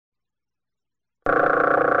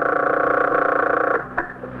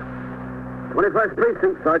21st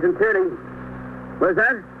Precinct, Sergeant Tierney. Where's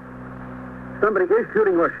that? Somebody is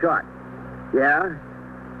shooting or shot. Yeah?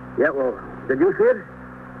 Yeah, well, did you see it?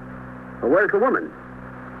 Well, where's the woman?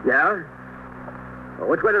 Yeah? Well,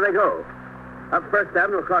 which way do they go? Up First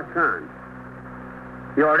Avenue across town.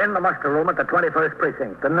 You're in the muster room at the 21st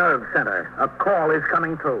Precinct, the nerve center. A call is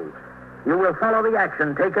coming through. You will follow the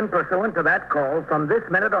action taken pursuant to that call from this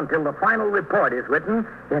minute until the final report is written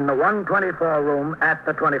in the 124 room at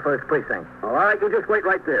the 21st Precinct. Oh, all right, you just wait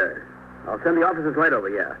right there. I'll send the officers right over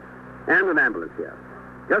here. And an ambulance here.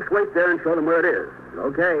 Just wait there and show them where it is.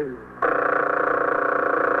 Okay.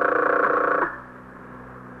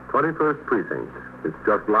 21st Precinct. It's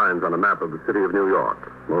just lines on a map of the city of New York.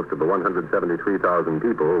 Most of the 173,000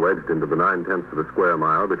 people wedged into the 9/10 of a square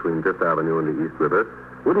mile between Fifth Avenue and the East River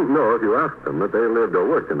wouldn't know if you asked them that they lived or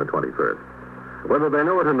worked in the 21st. Whether they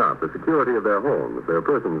know it or not, the security of their homes, their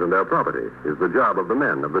persons, and their property is the job of the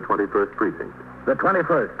men of the 21st Precinct. The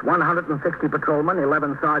 21st, 160 patrolmen,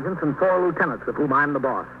 11 sergeants, and 4 lieutenants, of whom I'm the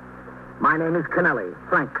boss. My name is Kennelly,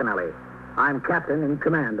 Frank Kennelly. I'm captain in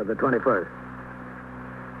command of the 21st.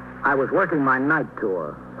 I was working my night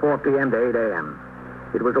tour, 4 p.m. to 8 a.m.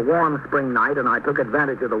 It was a warm spring night, and I took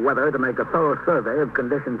advantage of the weather to make a thorough survey of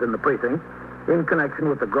conditions in the precinct in connection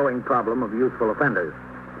with the growing problem of youthful offenders.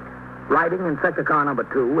 Riding in sector car number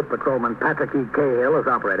 2 with patrolman Patrick E. Cahill as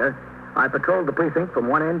operator, I patrolled the precinct from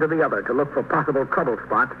one end to the other to look for possible trouble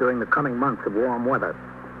spots during the coming months of warm weather.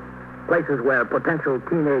 Places where potential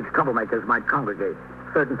teenage troublemakers might congregate,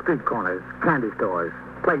 certain street corners, candy stores,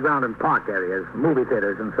 playground and park areas, movie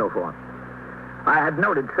theaters, and so forth. I had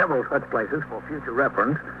noted several such places for future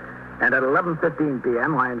reference, and at 11:15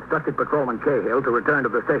 p.m. I instructed Patrolman Cahill to return to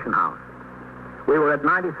the station house. We were at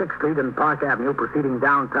 96th Street and Park Avenue proceeding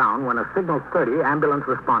downtown when a Signal 30 ambulance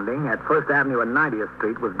responding at 1st Avenue and 90th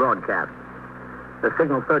Street was broadcast. The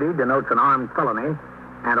Signal 30 denotes an armed felony,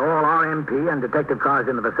 and all RMP and detective cars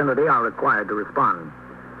in the vicinity are required to respond.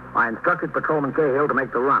 I instructed Patrolman Cahill to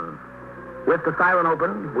make the run. With the siren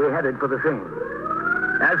open, we headed for the scene.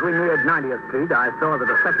 As we neared 90th Street, I saw that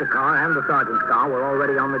the sector car and the sergeant's car were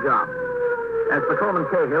already on the job. As Patrolman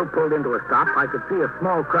Cahill pulled into a stop, I could see a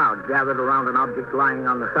small crowd gathered around an object lying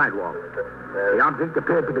on the sidewalk. The object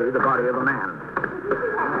appeared to be the body of a man.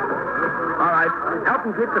 All right, help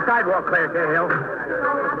him keep the sidewalk clear, Cahill.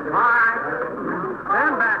 All right.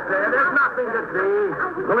 Stand back there. There's nothing to see.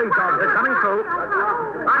 Police officer coming through.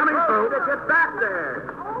 Coming through. Get back there.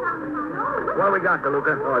 What do we got,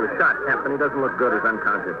 DeLuca? Oh, he was shot, Captain. He doesn't look good. He's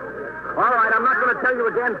unconscious. All right, I'm not going to tell you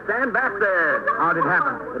again. Stand back there. How did it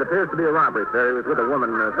happen? It appears to be a robbery, sir. He was with a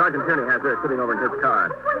woman. Sergeant Tierney has her sitting over in his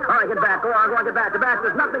car. All right, get back. Go on, get back. Get back.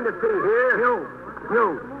 There's nothing to see here.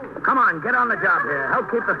 You. Come on, get on the job here.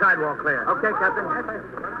 Help keep the sidewalk clear. Okay, Captain.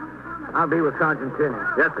 I'll be with Sergeant Tierney.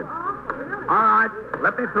 Yes, sir. All right,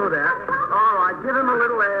 let me through there. All right, give him a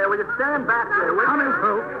little air. Will you stand back there? Coming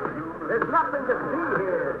through. There's nothing to see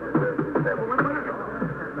here.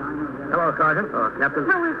 Hello, Sergeant. Captain.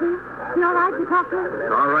 How is he? You all right? You talk to him?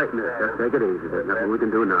 It's all right, miss. Just take it easy. There's nothing we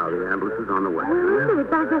can do now. The ambulance is on the way. Really?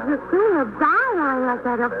 It's like if you're seeing her die lying like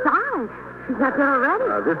that upside. She's not dead already.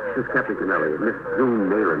 This is Captain Kennelly. Miss June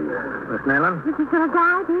Nayland. Miss Nayland? Is she going to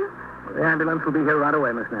die, dear? The ambulance will be here right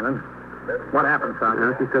away, Miss Nayland. What happened,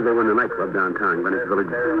 Sergeant? She said they were in a nightclub downtown, Greenwich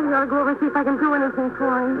Village. You ought to go over and see if I can do anything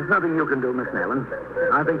for him. There's nothing you can do, Miss Nayland.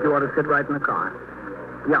 I think you ought to sit right in the car.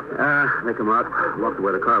 Yeah. They come out, walked to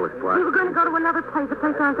where the car was We parked. were going to go to another place, a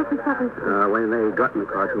place on 52nd. When they got in the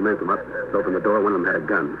car, 2 men come up, opened the door. One of them had a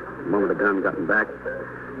gun. The moment the gun got in back,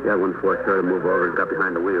 the other one forced her to move over and got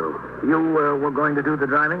behind the wheel. You were going to do the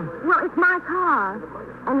driving? Well, it's my car.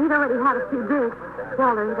 And he'd already had a few drinks.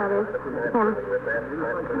 Walter, that is. Him.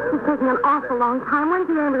 It's taking an awful long time. When's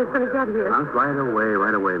the ambulance going to get here? Right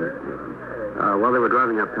away, Miss Nayland. While they were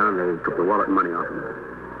driving uptown, they took the wallet and money off him.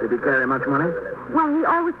 Did he carry much money? Well, he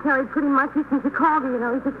always carried pretty much. He's from Chicago, you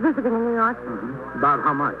know. He's just visiting in New York. Mm-hmm. About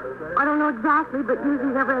how much? I don't know exactly, but usually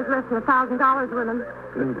he never has less than $1,000 with him.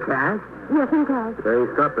 In cash? Yes, in cash. They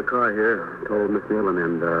stopped the car here, told Miss Nayland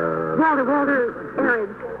and, Walter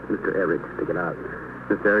Eridge. Mr. Eridge to get out.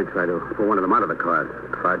 Mr. Eridge tried to pull one of them out of the car.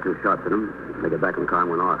 Fired 2 shots at him. They got back in the car and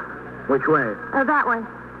went off. Which way? That way.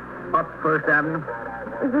 Up First Avenue?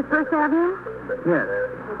 Is this First Avenue? Yes.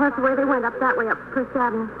 That's the way they went, up that way, up First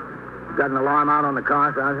Avenue. Got an alarm out on the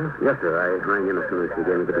car, Sergeant? Yes, sir. I rang in as soon as she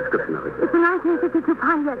gave me the description of it. It's a 1952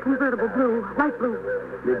 Pontiac convertible, blue, light blue.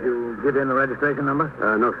 Did you give in the registration number?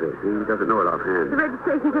 No, sir. He doesn't know it offhand. The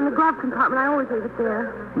registration's in the glove compartment. I always leave it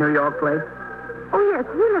there. New York plate? Oh, yes.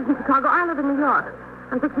 He lives in Chicago. I live in New York.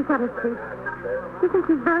 on 67th Street. Do you think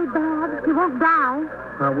he's very bad? He won't die.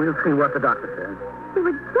 Well, we'll see what the doctor says. He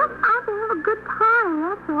was just out to have a good time,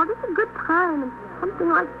 that's all. Just a good time. And something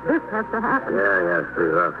like this has to happen. Yeah,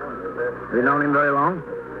 pretty rough. Have you known him very long?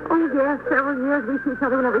 Oh, yes, several years. We see each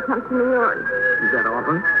other whenever he comes to New York. Is that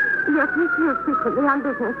often? Yes, he's here frequently on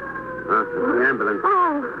business. The ambulance.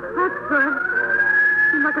 Oh, that's good.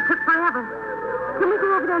 Seems like it took forever. Can we go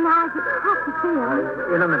over there now? I just have to see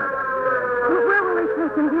him. In a minute. Where will they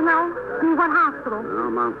take him, do you know? In what hospital? No,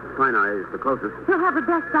 Mount Sinai is the closest. He'll have the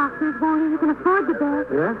best doctors, won't he? He can afford the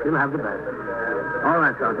best. Yes, you'll have the best. All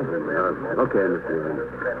right, Sergeant. Okay, Mr.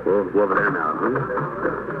 Evans. We'll go over there now.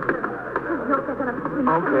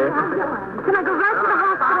 Okay. Can I go right to the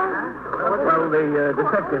hospital? Well, the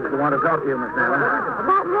detectives want to talk to you, Miss Nella.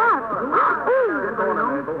 About what? Oh,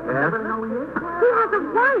 Yes? he has a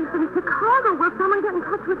wife in Chicago. Will someone get in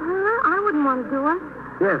touch with her? I wouldn't want to do it.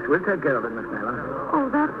 Yes, we'll take care of it, Miss Nella. Oh,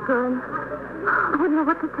 that's good. I wouldn't know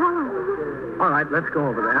what to tell her. All right, let's go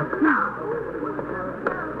over there. No.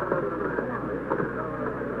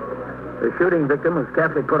 The shooting victim was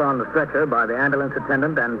carefully put on the stretcher by the ambulance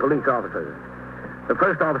attendant and police officers. The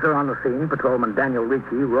first officer on the scene, Patrolman Daniel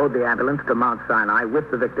Ricci, rode the ambulance to Mount Sinai with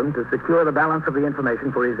the victim to secure the balance of the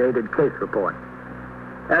information for his aided case report.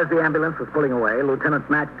 As the ambulance was pulling away, Lieutenant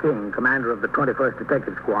Matt King, commander of the 21st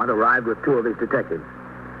Detective Squad, arrived with two of his detectives.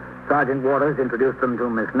 Sergeant Waters introduced them to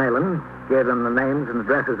Miss Nayland, gave them the names and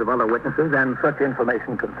addresses of other witnesses, and such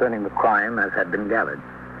information concerning the crime as had been gathered.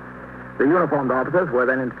 The uniformed officers were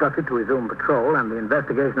then instructed to resume patrol, and the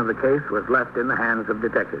investigation of the case was left in the hands of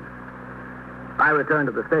detectives. I returned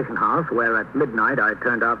to the station house, where at midnight I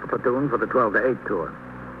turned out the platoon for the 12 to 8 tour.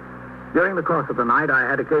 During the course of the night, I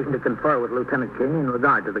had occasion to confer with Lieutenant King in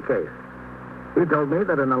regard to the case. He told me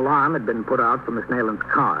that an alarm had been put out for Miss Nayland's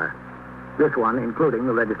car, this one including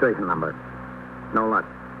the registration number. No luck.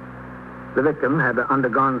 The victim had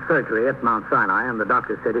undergone surgery at Mount Sinai, and the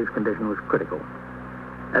doctor said his condition was critical.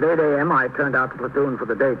 At 8 a.m., I turned out the platoon for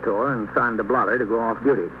the day tour and signed the blotter to go off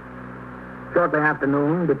duty. Shortly after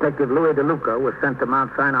noon, Detective Louis DeLuca was sent to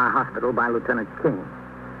Mount Sinai Hospital by Lieutenant King.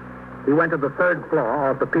 He went to the third floor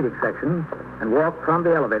orthopedic section and walked from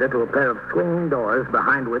the elevator to a pair of swinging doors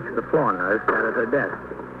behind which the floor nurse sat at her desk.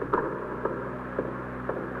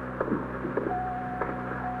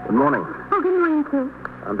 Good morning. Oh, good morning, sir.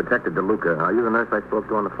 I'm Detective DeLuca. Are you the nurse I spoke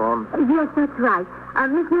to on the phone? Yes, that's right.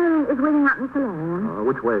 Miss Nayland is waiting out in the solarium.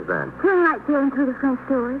 Which way is that? Turn right there and through the French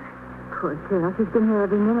doors. Poor girl, she's been here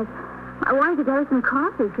every minute. I wanted to get her some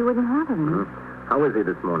coffee. She wouldn't have any. How is he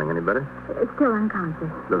this morning? Any better? Still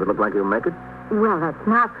unconscious. Does it look like he'll make it? Well, that's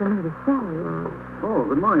not for me to say. Oh,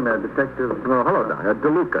 good morning there, Detective. Oh, hello, Doctor.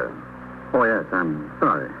 DeLuca. Oh, yes, I'm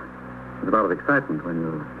sorry. There's a lot of excitement when you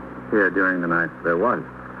were here during the night. There was.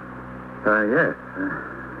 Yes.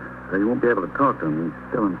 You won't be able to talk to him. He's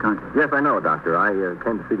still unconscious. Yes, I know, Doctor. I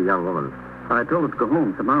came to see the young woman. I told her to go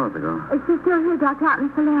home some hours ago. She's still here, Doctor, out in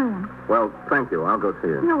the solarium. Well, thank you. I'll go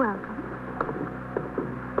see her. You're welcome.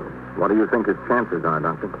 What do you think his chances are,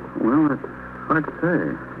 Doctor? Well, it's hard to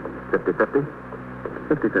say. 50-50?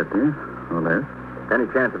 50-50, or less. Any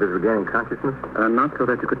chance of his regaining consciousness? Not so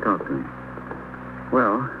that you could talk to him.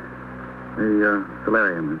 Well, the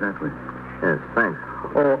solarium is that way. Yes, thanks.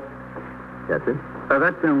 Oh, Yes, sir?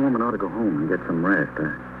 that young woman ought to go home and get some rest.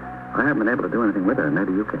 I haven't been able to do anything with her.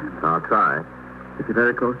 Maybe you can. I'll try. Is she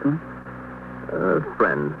very close to him?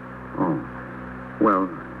 Friend. Oh. Well,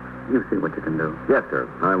 you see what you can do. Yes, sir.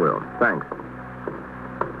 I will. Thanks.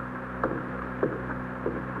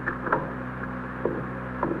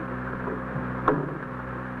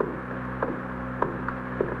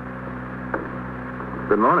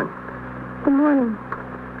 Good morning. Good morning.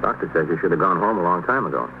 Doctor says you should have gone home a long time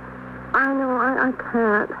ago. I know, I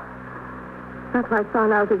can't. That's why I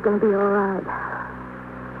found out he's going to be all right.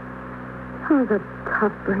 Oh, it was a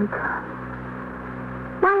tough break.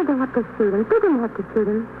 Why did they have to shoot him? They didn't have to shoot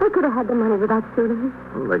him. They could have had the money without shooting him.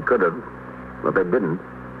 Well, they could have, but they didn't.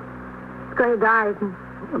 He's going to die, isn't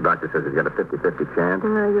he? The doctor says he's got a 50-50 chance.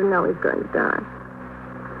 No, you know he's going to die.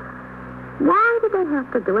 Why did they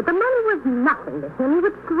have to do it? The money was nothing to him. He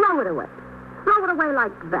would throw it away. Throw it away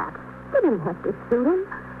like that. They didn't have to shoot him.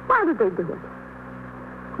 Why did they do it?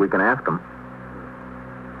 We can ask him.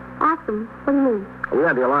 Ask him. What do you mean? We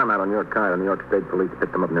had the alarm out on your car. The New York State Police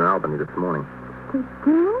picked him up near Albany this morning. They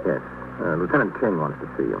did? Yes. Lieutenant King wants to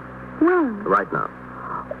see you. When? Right now.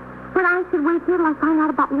 But I should wait till I find out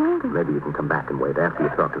about Walter. Maybe you can come back and wait after you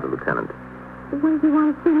talk to the lieutenant. What do you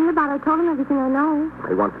want to see me about? I told him everything I know.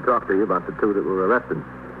 He wants to talk to you about the two that were arrested.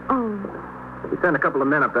 Oh. He sent a couple of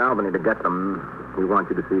men up to Albany to get them. He wants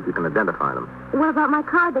you to see if you can identify them. What about my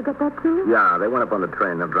car? They get that too? Yeah, they went up on the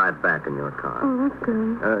train. They'll drive back in your car. Oh, that's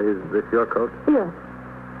good. Is this your coat? Yes.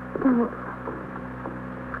 Thanks.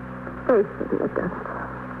 They shouldn't have done it.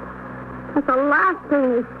 That's the last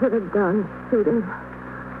thing they should have done, shoot him.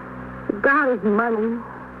 He got his money.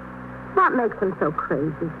 What makes him so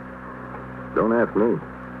crazy? Don't ask me.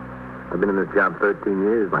 I've been in this job 13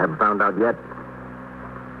 years. I haven't found out yet.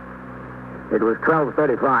 It was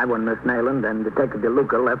 12:35 when Miss Nayland and Detective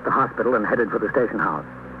DeLuca left the hospital and headed for the station house.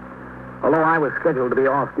 Although I was scheduled to be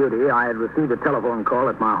off duty, I had received a telephone call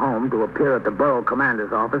at my home to appear at the borough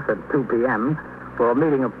commander's office at 2 p.m. for a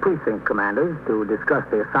meeting of precinct commanders to discuss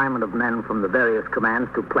the assignment of men from the various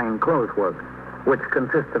commands to plain clothes work, which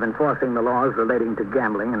consists of enforcing the laws relating to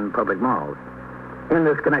gambling and public morals. In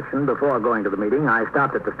this connection, before going to the meeting, I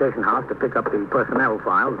stopped at the station house to pick up the personnel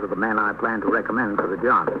files of the men I plan to recommend for the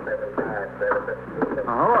job.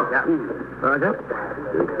 Oh, Captain. Sergeant?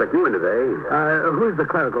 Didn't expect you in today. Who's the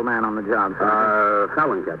clerical man on the job, Sergeant?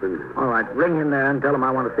 Fallon, Captain. All right, ring him there and tell him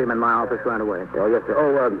I want to see him in my office right away. Oh, yes, sir.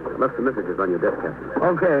 Oh, left some messages on your desk, Captain.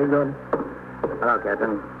 Okay, good. Hello,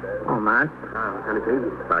 Captain. Oh, Matt. Lieutenant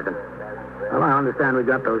King. Sergeant. Well, I understand we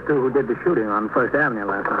got those two who did the shooting on First Avenue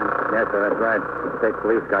last night. Yes, sir, that's right. State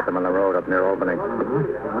police got them on the road up near Albany.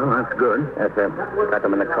 Well, that's good. Yes, sir. Got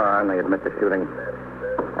them in the car, and they admit the shooting.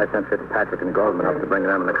 I sent Fitzpatrick and Goldman up to bring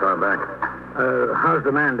them in the car back. How's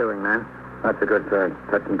the man doing, man? That's a good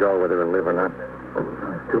touch and go, whether he'll live or not.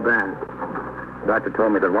 That's too bad. The doctor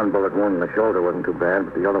told me that one bullet wound in the shoulder wasn't too bad,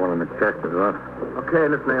 but the other one in the chest is rough. Okay,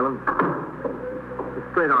 let's nail him.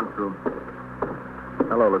 Straight on through.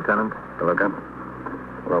 Hello, Lieutenant. Hello, Cap.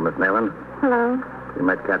 Hello, Miss Nayland. Hello? You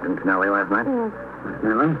met Captain Kennelly last night? Yes. Miss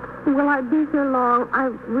Nayland? Will I be here long? I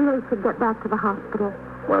really should get back to the hospital.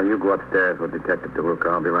 Well, you go upstairs with Detective DeLuca.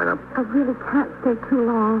 I'll be right up. I really can't stay too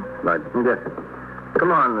long. Right. Yes.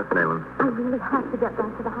 Come on, Miss Nayland. I really have to get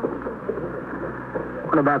back to the hospital.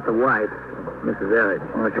 What about the wife, Mrs. Eric?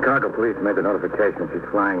 Well, the Chicago police made the notification. She's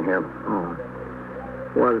flying here. Oh.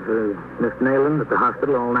 Was Miss Nayland at the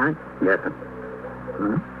hospital all night? Yes, sir.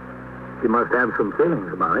 Huh? She must have some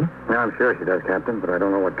feelings about it. Yeah, I'm sure she does, Captain, but I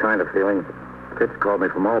don't know what kind of feelings. Fitz called me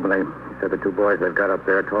from Albany. He said the two boys they've got up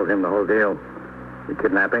there told him the whole deal. The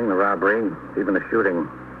kidnapping, the robbery, even the shooting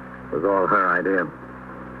was all her idea.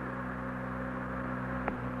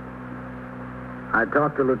 I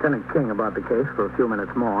talked to Lieutenant King about the case for a few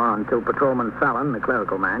minutes more until Patrolman Fallon, the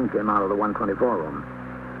clerical man, came out of the 124 room.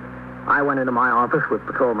 I went into my office with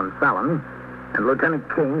Patrolman Fallon, and Lieutenant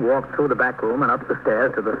King walked through the back room and up the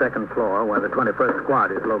stairs to the second floor where the 21st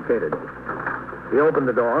Squad is located. He opened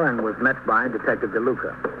the door and was met by Detective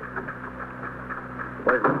DeLuca.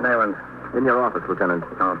 Where's Miss Nayland? In your office, Lieutenant.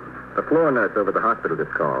 Oh, The floor nurse over at the hospital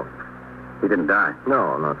just called. he didn't die.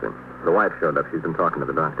 No, nothing. The wife showed up. She's been talking to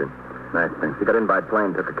the doctor. Nice thing. She got in by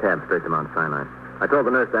plane, took a cab straight to Mount Sinai. I told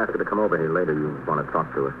the nurse to ask her to come over here later. You want to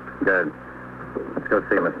talk to her. Good. Let's go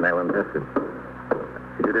see Miss Nayland. Yes, sir.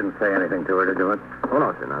 You didn't say anything to her, did you? Oh,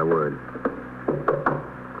 no, sir, not a word.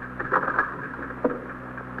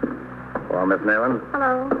 Well, Miss Nayland,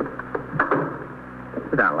 Hello?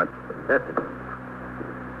 sit down, let's. Yes, sir.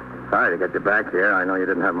 Sorry to get you back here. I know you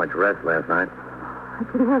didn't have much rest last night. I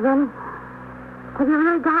didn't have any. Have you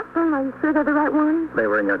really got them? Are you sure they're the right ones? They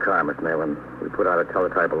were in your car, Miss Nayland. We put out a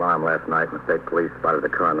teletype alarm last night, and the state police spotted the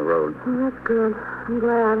car on the road. Oh, that's good. I'm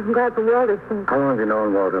glad. I'm glad for Walter's sake. How long have you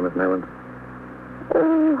known Walter, Miss Nayland?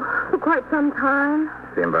 Oh, for quite some time.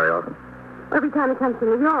 See him very often? Every time he comes to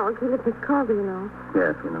New York, he lives in Chicago, you know.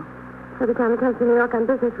 Yes, we know. Every time he comes to New York on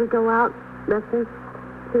business, we go out, restaurants,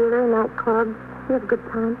 theater, nightclubs. We have a good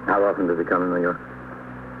time. How often does he come to New York?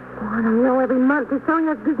 Oh, I don't know. Every month. He's showing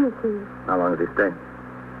us business here. How long does he stay?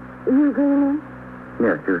 Usually, you mean?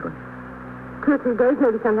 Yes, usually. 2 or 3 days,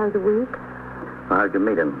 maybe sometimes a week. How did you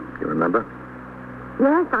meet him? Do you remember?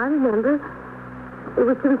 Yes, I remember. It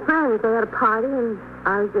was some friends. They had a party, and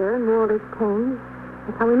I was there, and Walters came.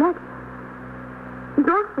 That's how we met. He's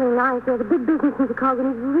awfully nice. He has a big business in Chicago,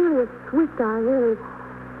 and he's really a sweet guy, really.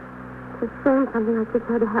 It's a shame something like this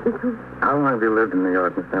had to happen to him. How long have you lived in New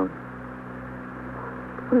York, Miss Nayland?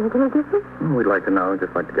 Does it make any difference? We'd like to know,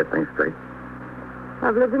 just like to get things straight.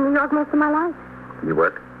 I've lived in New York most of my life. You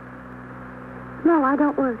work? No, I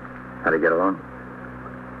don't work. How do you get along?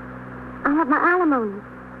 I have my alimony.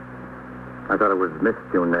 I thought it was Miss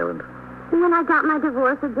June Nayland. And when I got my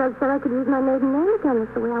divorce, the judge said I could use my maiden name again.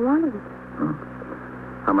 That's the way I wanted it. Hmm.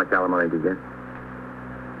 How much alimony do you get?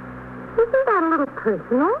 Isn't that a little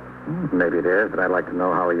personal? Maybe it is, but I'd like to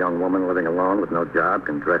know how a young woman living alone with no job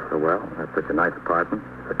can dress so well, have such a nice apartment,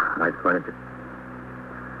 such nice furniture.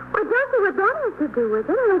 I don't see what that has to do with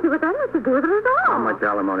it. I don't see what that has to do with it at all. How much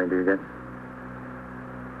alimony do you get?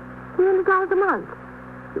 $300 a month.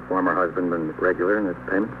 Your former husband been regular in his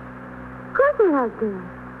payments? Of course he has to.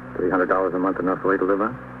 $300 a month enough for you to live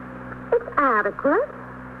on? It's adequate.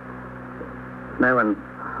 Nayland,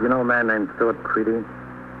 you know a man named Philip Creedy?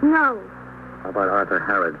 No. How about Arthur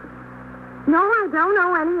Harrods? No, I don't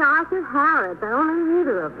know any Arthur Harrods. I don't know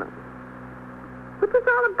either of them. What's this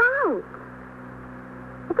all about?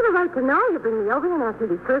 I've got a right to know. You bring me over here and ask me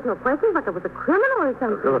these personal questions like I was a criminal or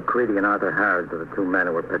something. Philip Creedy and Arthur Harrods are the two men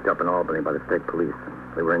who were picked up in Albany by the state police.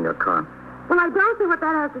 They were in your car. Well, I don't see what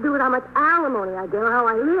that has to do with how much alimony I get or how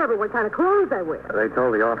I live or what kind of clothes I wear. They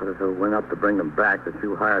told the officers who went up to bring them back that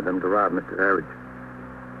you hired them to rob Mr. Harrods.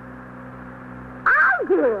 I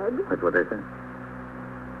did? That's what they said.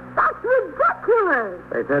 That's ridiculous.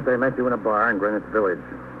 They said they met you in a bar in Greenwich Village.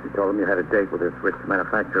 You told them you had a date with this rich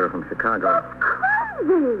manufacturer from Chicago. That's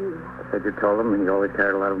crazy. I said you told them he always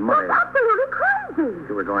carried a lot of money. That's absolutely crazy.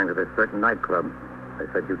 You were going to this certain nightclub. They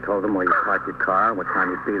said you told them where you parked your car, what time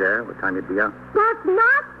you'd be there, what time you'd be out. That's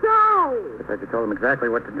not so. They said you told them exactly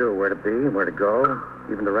what to do, where to be, where to go,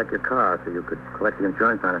 even to wreck your car so you could collect the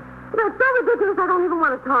insurance on it. That's so ridiculous I don't even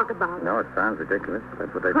want to talk about it. No, it sounds ridiculous. That's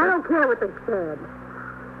what they I said. don't care what they said.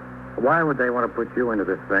 Why would they want to put you into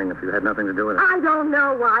this thing if you had nothing to do with it? I don't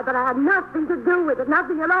know why, but I had nothing to do with it.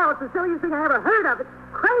 Nothing at all. It's the silliest thing I ever heard of. It's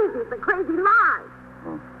crazy. It's a crazy lie.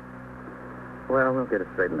 Oh. Well, we'll get it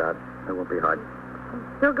straightened out. It won't be hard.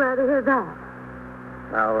 So glad to hear that.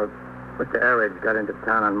 Now, Mr. Arridge got into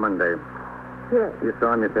town on Monday. Yes. You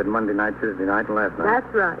saw him, you said Monday night, Tuesday night, and last night.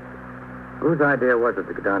 That's right. Whose idea was it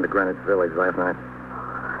to go down to Greenwich Village last night?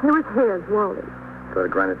 It was his, Wally. Go to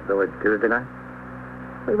Greenwich Village Tuesday night?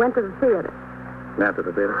 We went to the theater. And after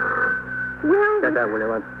the theater? Well, Get that, will you,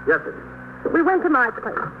 Lynn? Yes, sir. we went to my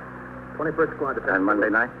place. 21st Squad Defense. And Monday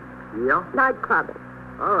night? Yeah? Nightclubbing.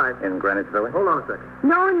 All right. In Greenwich Village? Hold on a second.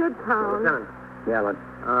 No, in Midtown. Lieutenant. Yeah, Lynn.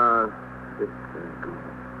 It's,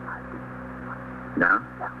 Now?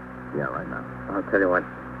 yeah, right now. I'll tell you what.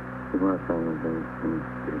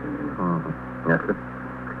 Yes, sir.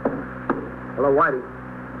 Hello, Whitey.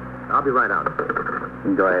 I'll be right out.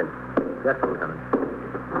 Go ahead. Yes, sir, Lieutenant.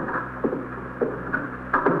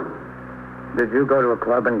 Did you go to a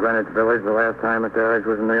club in Greenwich Village the last time Mr. Arridge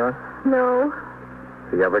was in New York? No.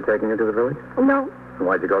 Has he ever taken you to the village? No. And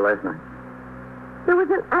why'd you go last night? There was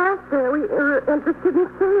an actor we were interested in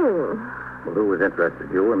seeing. Well, who was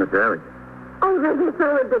interested? You or Mr. Arridge? Oh, this is so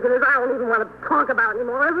ridiculous. I don't even want to talk about it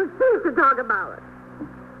anymore. I refuse to talk about it.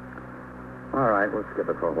 All right, we'll skip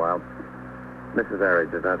it for a while. Mrs.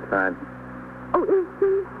 Arridge is outside. Oh, is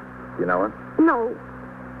she? You know her? No.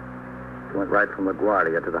 She went right from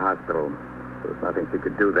LaGuardia to the hospital. There was nothing she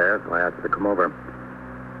could do there, so I asked her to come over.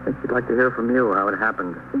 I think she'd like to hear from you how it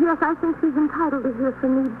happened. Yes, I think she's entitled to hear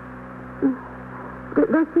from me.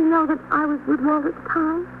 Does she know that I was with Walt at the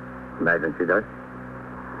time? Imagine she does.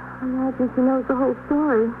 I imagine she knows the whole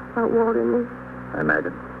story about Walt and me. I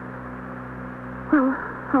imagine. Well,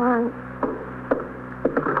 all right.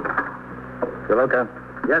 Saloka?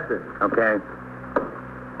 Yes, sir. Okay.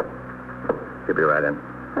 She'll be right in.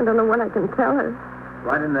 I don't know what I can tell her.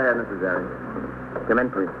 Right in there, Mrs. Arridge. Come in,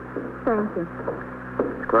 please. Thank you.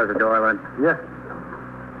 Close the door, Lynn. Yes.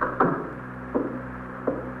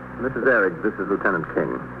 Mrs. Arridge, this is Lieutenant King.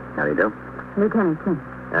 How do you do? Lieutenant King.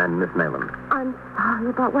 And Miss Nayland. I'm sorry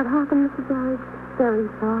about what happened, Mrs. Arridge. Very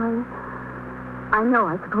sorry. I know.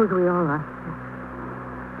 I suppose we all are.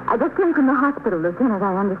 I just came from the hospital, Lieutenant.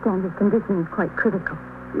 I understand his condition is quite critical.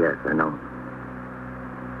 Yes, I know.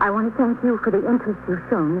 I want to thank you for the interest you've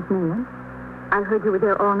shown, Miss Nayland. I heard you were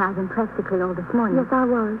there all night and practically all this morning. Yes, I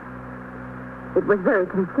was. It was very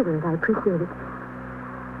considerate. I appreciate it.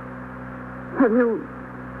 Have you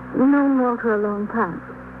known Walter a long time?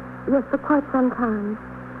 Yes, for quite some time.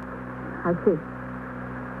 I see.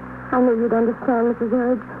 I knew you'd understand, Mrs.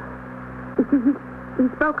 Arridge. You see,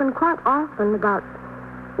 he's spoken quite often about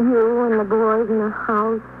you and the boys and the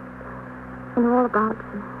house and all about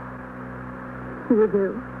you. You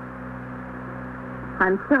do.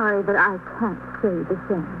 I'm sorry, but I can't say the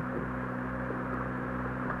same.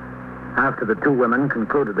 After the two women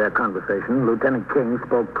concluded their conversation, Lieutenant King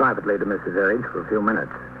spoke privately to Mrs. Arridge for a few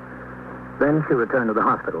minutes. Then she returned to the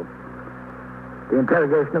hospital. The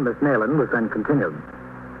interrogation of Miss Nayland was then continued.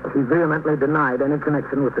 She vehemently denied any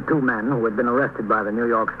connection with the two men who had been arrested by the New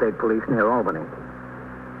York State Police near Albany.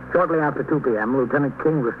 Shortly after 2 p.m., Lieutenant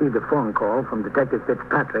King received a phone call from Detective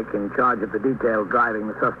Fitzpatrick in charge of the detail driving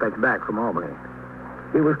the suspects back from Albany.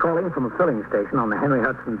 He was calling from a filling station on the Henry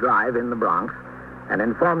Hudson Drive in the Bronx and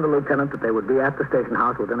informed the lieutenant that they would be at the station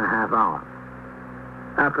house within a half hour.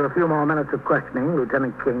 After a few more minutes of questioning,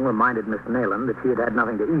 Lieutenant King reminded Miss Nayland that she had had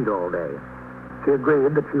nothing to eat all day. She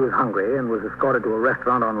agreed that she was hungry and was escorted to a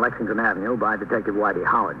restaurant on Lexington Avenue by Detective Whitey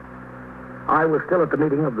Howard. I was still at the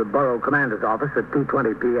meeting of the Borough Commander's office at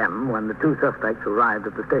 2:20 p.m. when the two suspects arrived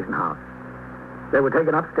at the station house. They were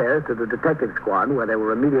taken upstairs to the detective squad, where they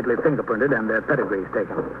were immediately fingerprinted and their pedigrees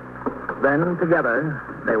taken. Then, together,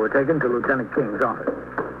 they were taken to Lieutenant King's office.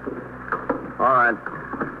 All right.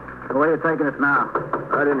 So where are you taking us now?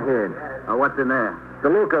 Right in here. Oh, what's in there?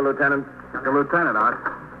 DeLuca, Lieutenant. The lieutenant, Art.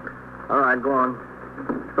 All right, go on.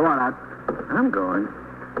 Go on, Art. I'm going.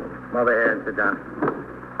 Come over here and sit down.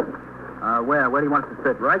 Where? Where do you want us to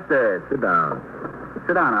sit? Right there. Sit down.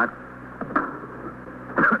 Sit down, Art.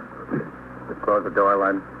 Just close the door,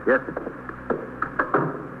 Len. Yes, sir.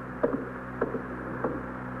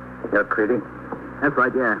 You're Creedy? That's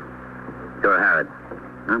right, yeah. You're Harrod.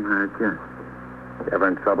 I'm hurt, yeah. You ever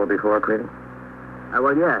in trouble before, Creedy?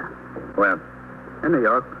 Well, yeah. Where? In New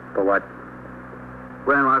York. For what?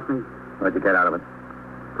 Grand larceny. What'd you get out of it?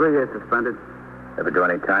 3 years suspended. Ever do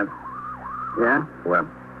any time? Yeah? Where?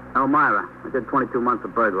 Elmira. I did 22 months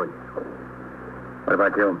of burglary. What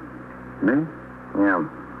about you? Me? Yeah.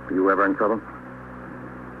 Were you ever in trouble?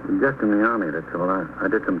 Just in the Army, that's all. I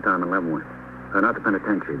did some time in Leavenworth. Not the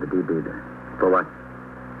penitentiary, the DB there. For what?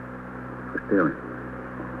 For stealing.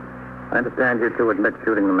 I understand you two admit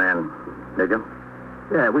shooting the man. Did you?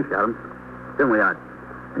 Yeah, we shot him. Didn't we, Art?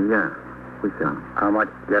 Yeah, we shot him. How much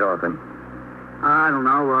did you get off him? I don't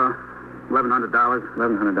know, $1,100.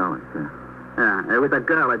 $1,100, yeah. Yeah, it was that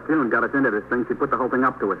girl that June got us into this thing. She put the whole thing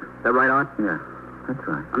up to us. Is that right, Art? Yeah, that's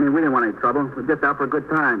right. I mean, we didn't want any trouble. We were just out for a good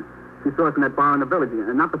time. She saw us in that bar in the village,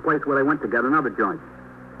 and not the place where they went together, another joint.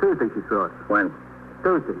 Tuesday she saw us. When?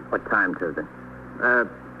 Tuesday. What time Tuesday?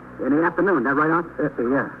 In the afternoon. Is that right, Art?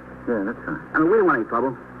 Yeah. Yeah, that's right. I mean, we didn't want any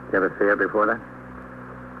trouble. You ever see her before that?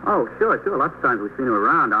 Oh, sure. Lots of times we've seen her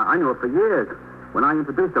around. I knew her for years. When I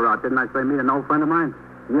introduced her out, didn't I say meet an old friend of mine?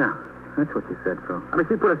 Yeah, that's what you said, Phil. I mean,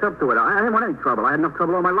 she put us up to it. I didn't want any trouble. I had enough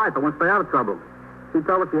trouble all my life. I want to stay out of trouble. She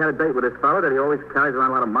told us she had a date with this fellow, that he always carries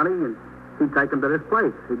around a lot of money, and she'd take him to this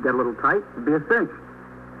place. He'd get a little tight. It'd be a cinch.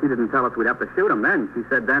 She didn't tell us we'd have to shoot him then. She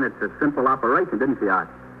said then it's a simple operation, didn't she,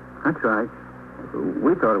 Art? That's right.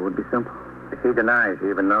 We thought it would be simple. She denies she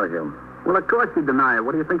even knows you. Well, of course she'd deny it.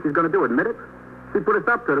 What do you think she's going to do, admit it? She put us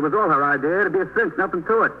up to it. It was all her idea. It'd be a cinch, nothing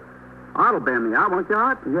to it. Art'll bail me out, won't you,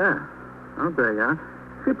 Art? Yeah, I'll bail you out.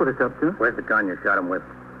 She put us up to it. Where's the gun you shot him with?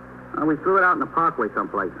 We threw it out in the parkway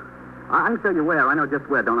someplace. I can tell you where. I know just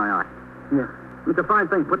where, don't I, Art? Yeah. It's a fine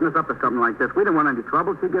thing putting us up to something like this. We didn't want any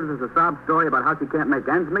trouble. She gives us a sob story about how she can't make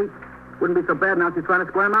ends meet. Wouldn't be so bad now she's trying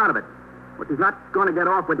to square him out of it. But she's not going to get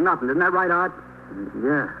off with nothing. Isn't that right, Art?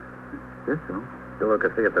 Yeah. Guess so. You look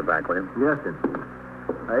and see at the back, will you? Yes, sir.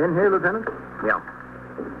 In here, Lieutenant? Yeah.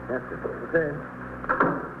 Yes, sir.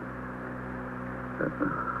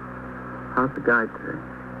 Okay. How's the guy today?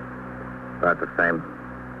 About the same.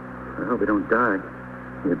 I hope he don't die.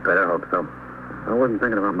 You'd better hope so. I wasn't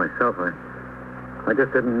thinking about myself. I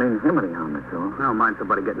just didn't mean him any harm, that's all. I don't mind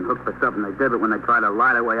somebody getting hooked for something they did, but when they try to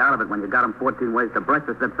lie their way out of it, when you got them 14 ways to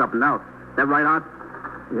breakfast, that's something else. Is that right, Art?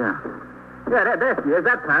 Yeah. Yeah, there she is.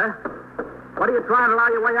 That's her. What are you trying to lie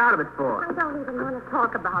your way out of it for? I don't even want to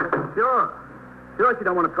talk about it. Sure you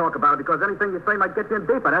don't want to talk about it, because anything you say might get you in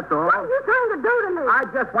deeper, that's all. What are you trying to do to me? I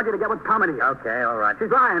just want you to get what's coming to you. Okay, all right.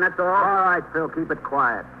 She's lying, that's all. All right, Phil, keep it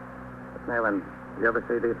quiet. Miss Nayland, you ever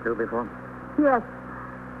see these two before? Yes.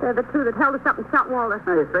 They're the two that held us up and shot Walter.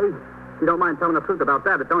 Now, you see? You don't mind telling the truth about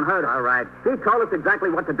that. It don't hurt her. All right. She told us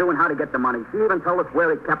exactly what to do and how to get the money. She even told us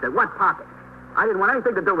where he kept it. What pocket? I didn't want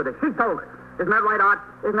anything to do with it. She told us. Isn't that right, Art?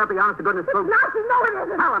 Isn't that the honest-to-goodness truth? It's not. You know it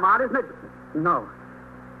isn't. Tell him, Art, isn't it?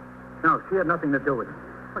 No, she had nothing to do with it.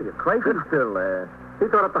 What, are you crazy? Sit still, He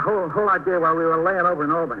thought up the whole idea while we were laying over in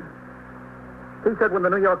Albany. He said when the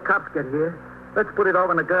New York cops get here, let's put it over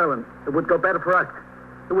on the girl, and it would go better for us.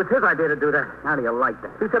 It was his idea to do that. How do you like that?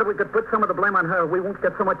 He said if we could put some of the blame on her, we won't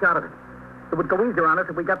get so much out of it. It would go easier on us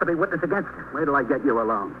if we got to be witness against her. Wait till I get you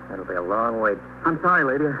alone. That'll be a long wait. I'm sorry,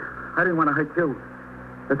 lady. I didn't want to hurt you.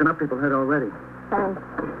 There's enough people hurt already. Thanks.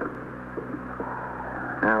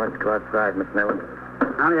 Now, let's go outside, Miss Nayland.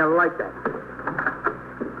 How do you like that?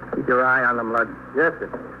 Keep your eye on them, Lud. Yes, sir.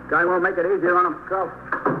 Guy won't make it easier on himself.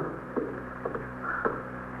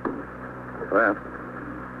 Well,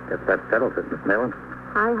 guess that settles it, Miss Nayland.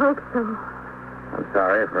 I hope so. I'm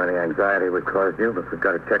sorry for any anxiety we caused you, but we've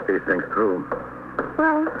got to check these things through.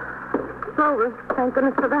 Well, it's over. Thank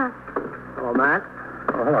goodness for that. Hello, Matt.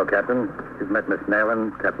 Oh, hello, Captain. You've met Miss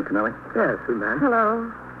Nayland, Captain Kennelly? Yes, who, Matt?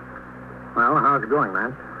 Hello. Well, how's it going,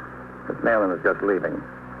 man? Miss Nayland is just leaving.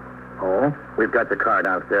 Oh? We've got the car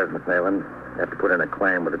downstairs, Miss Nayland. You have to put in a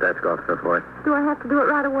claim with the desk officer for it. Do I have to do it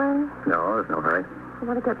right away? No, there's no hurry. I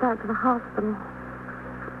want to get back to the hospital.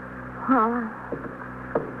 Well,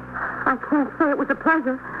 I can't say it was a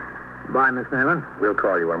pleasure. Bye, Miss Nayland. We'll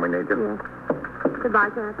call you when we need you. Yes. Goodbye,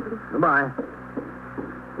 Captain. Goodbye.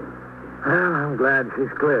 Well, I'm glad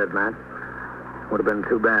she's cleared, Matt. Would have been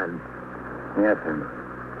too bad. Yes, sir.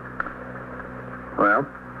 Well,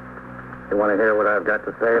 you want to hear what I've got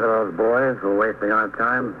to say to those boys who are wasting our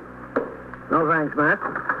time? No, thanks, Matt.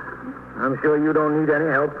 I'm sure you don't need any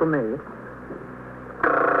help from me.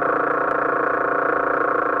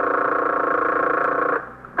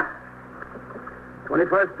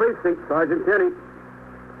 "21st Precinct, Sergeant Tierney."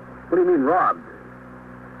 What do you mean, robbed?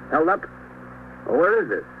 Held up? Oh, where is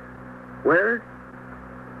this? Where?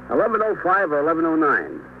 11:05 or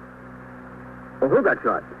 11:09? Well, who got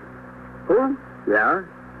shot? Who? Yeah?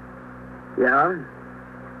 Yeah?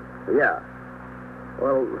 Yeah.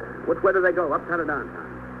 Well, which way do they go, uptown or downtown?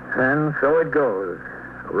 And so it goes.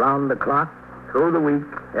 Around the clock, through the week,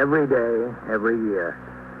 every day, every year.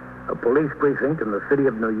 A police precinct in the city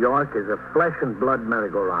of New York is a flesh and blood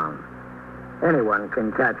merry-go-round. Anyone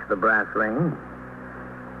can catch the brass ring,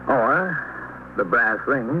 or the brass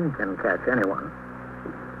ring can catch anyone.